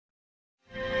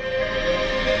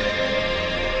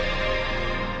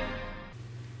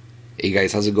Hey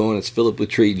guys, how's it going? It's Philip with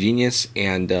Trade Genius,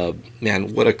 and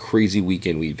man, what a crazy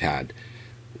weekend we've had.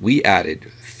 We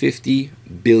added 50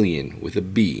 billion with a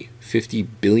B, $50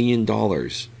 billion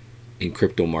in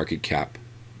crypto market cap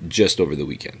just over the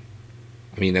weekend.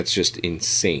 I mean, that's just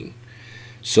insane.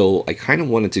 So I kind of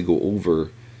wanted to go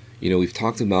over, we've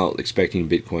talked about expecting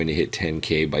Bitcoin to hit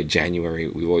 10K by January.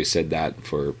 We've always said that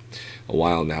for a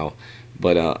while now,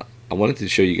 but I wanted to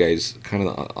show you guys kind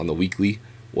of on the weekly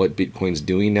what Bitcoin's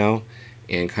doing now,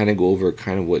 and kind of go over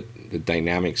kind of what the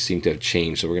dynamics seem to have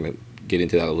changed. So we're going to get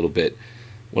into that a little bit.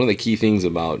 One of the key things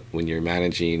about when you're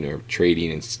managing or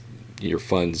trading your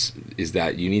funds is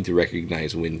that you need to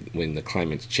recognize when the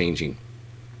climate's changing.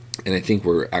 And I think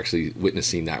we're actually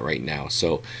witnessing that right now.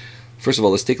 So first of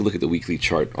all, let's take a look at the weekly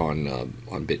chart on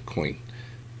Bitcoin.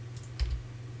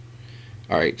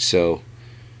 All right, so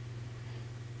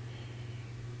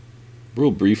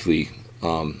real briefly,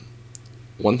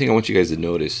 one thing I want you guys to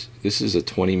notice, this is a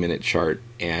 20-minute chart,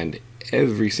 and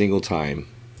every single time,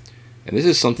 and this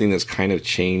is something that's kind of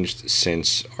changed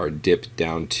since our dip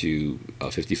down to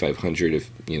 5,500,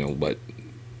 a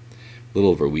little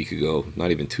over a week ago,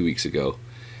 not even 2 weeks ago.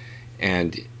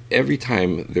 And every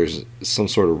time there's some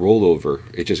sort of rollover,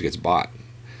 it just gets bought.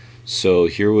 So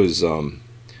here was the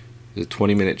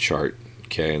 20-minute chart,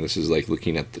 okay, and this is like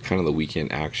looking at the kind of the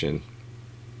weekend action,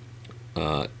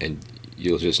 and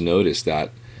you'll just notice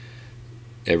that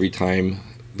every time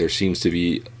there seems to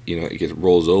be, it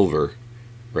rolls over,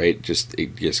 right? It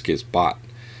just gets bought.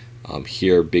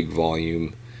 Here, big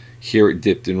volume. Here it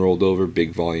dipped and rolled over.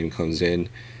 Big volume comes in.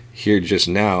 Here just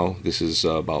now, this is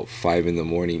about 5 in the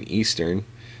morning Eastern.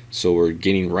 So we're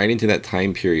getting right into that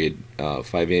time period,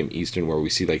 5 a.m. Eastern, where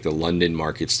we see like the London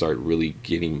markets start really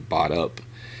getting bought up.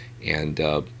 And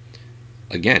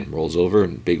again, rolls over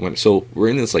and big one. So we're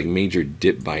in this like major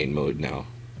dip buying mode now.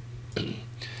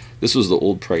 This was the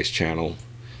old price channel.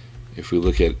 If we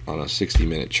look at on a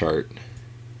 60-minute chart,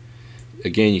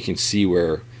 again, you can see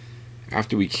where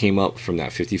after we came up from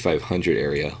that 5,500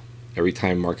 area, every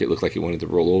time market looked like it wanted to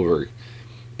roll over,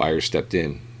 buyers stepped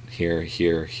in here,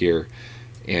 here, here,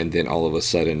 and then all of a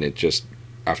sudden it just,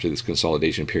 after this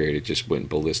consolidation period, it just went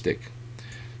ballistic.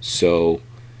 So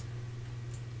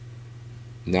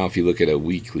now if you look at a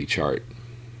weekly chart,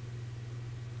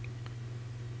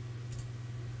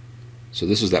 so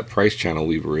this was that price channel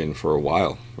we were in for a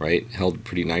while, right? Held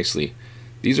pretty nicely.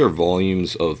 These are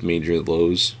volumes of major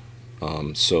lows.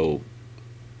 So,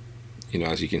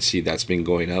 as you can see, that's been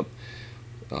going up.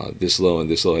 This low and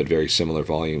this low had very similar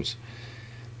volumes.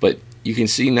 But you can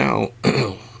see now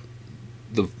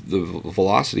the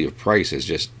velocity of price has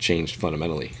just changed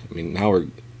fundamentally. I mean, now we're,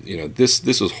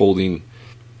 this was holding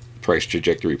price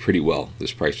trajectory pretty well,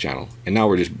 this price channel, and now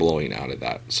we're just blowing out of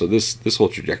that. So this whole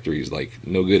trajectory is like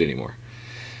no good anymore.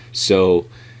 So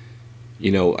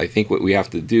I think what we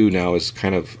have to do now is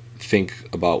kind of think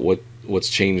about what's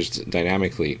changed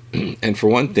dynamically. And for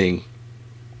one thing,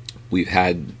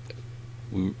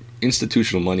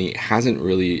 institutional money hasn't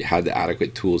really had the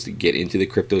adequate tools to get into the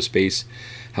crypto space.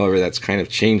 However, that's kind of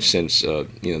changed since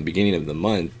the beginning of the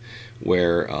month,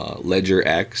 where Ledger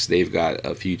X, they've got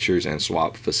a futures and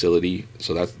swap facility,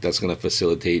 so that's going to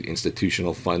facilitate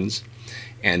institutional funds.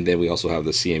 And then we also have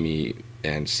the CME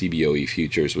and CBOE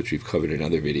futures, which we've covered in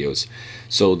other videos.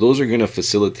 So those are going to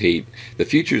facilitate, the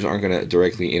futures aren't going to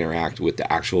directly interact with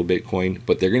the actual Bitcoin,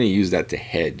 but they're going to use that to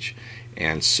hedge.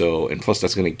 And plus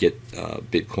that's going to get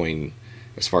Bitcoin,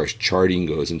 as far as charting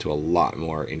goes, into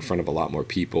in front of a lot more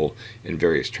people in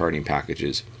various charting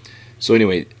packages. So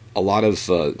anyway, a lot of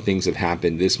things have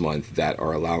happened this month that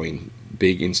are allowing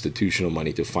big institutional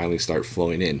money to finally start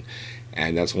flowing in,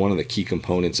 and that's one of the key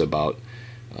components about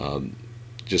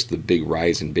just the big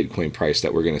rise in Bitcoin price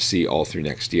that we're going to see all through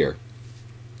next year.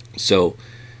 So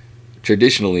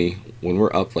traditionally, when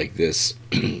we're up like this,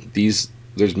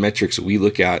 there's metrics we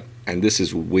look at, and this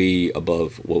is way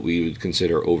above what we would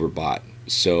consider overbought.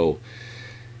 So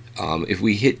if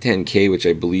we hit 10K, which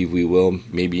I believe we will,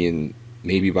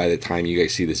 maybe by the time you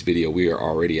guys see this video, we are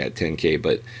already at 10K.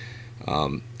 But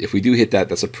if we do hit that,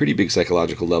 that's a pretty big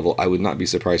psychological level. I would not be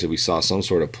surprised if we saw some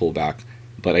sort of pullback,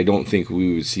 but I don't think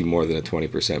we would see more than a 20%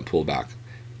 pullback,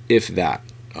 if that.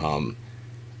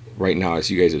 Right now,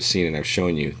 as you guys have seen and I've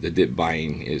shown you, the dip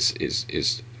buying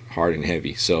is hard and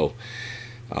heavy. So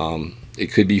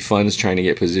it could be funds trying to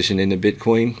get positioned into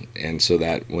Bitcoin, and so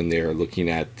that when they're looking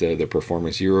at the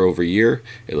performance year over year,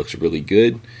 it looks really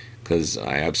good. Because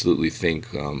I absolutely think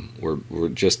we're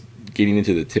just getting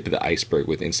into the tip of the iceberg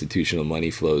with institutional money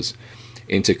flows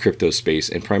into crypto space,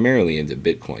 and primarily into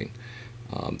Bitcoin.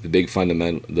 The big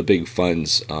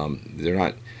funds,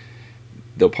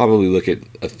 they'll probably look at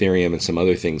Ethereum and some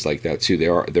other things like that too.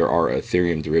 There are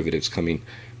Ethereum derivatives coming,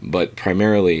 but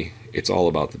primarily it's all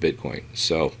about the Bitcoin.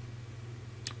 So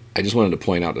I just wanted to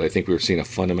point out that I think we're seeing a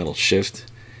fundamental shift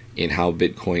in how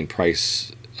Bitcoin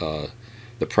price,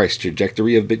 the price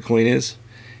trajectory of Bitcoin is,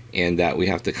 and that we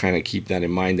have to kind of keep that in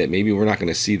mind, that maybe we're not going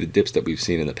to see the dips that we've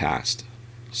seen in the past.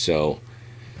 So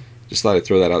just thought I'd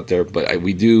throw that out there. But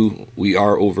we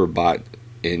are overbought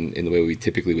in the way we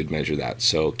typically would measure that.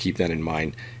 So keep that in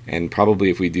mind. And probably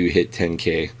if we do hit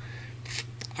 10K,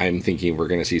 I'm thinking we're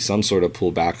going to see some sort of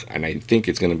pullback, and I think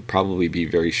it's going to probably be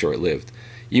very short-lived.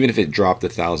 Even if it dropped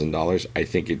 $1,000,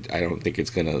 I don't think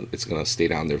it's gonna stay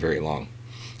down there very long.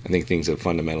 I think things have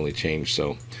fundamentally changed.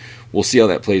 So we'll see how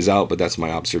that plays out, but that's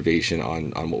my observation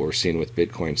on what we're seeing with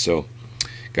Bitcoin. So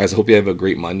guys, I hope you have a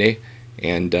great Monday,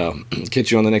 and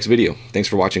catch you on the next video. Thanks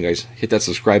for watching, guys. Hit that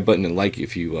subscribe button and like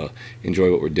if you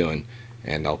enjoy what we're doing,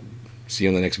 and I'll see you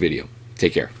on the next video.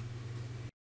 Take care.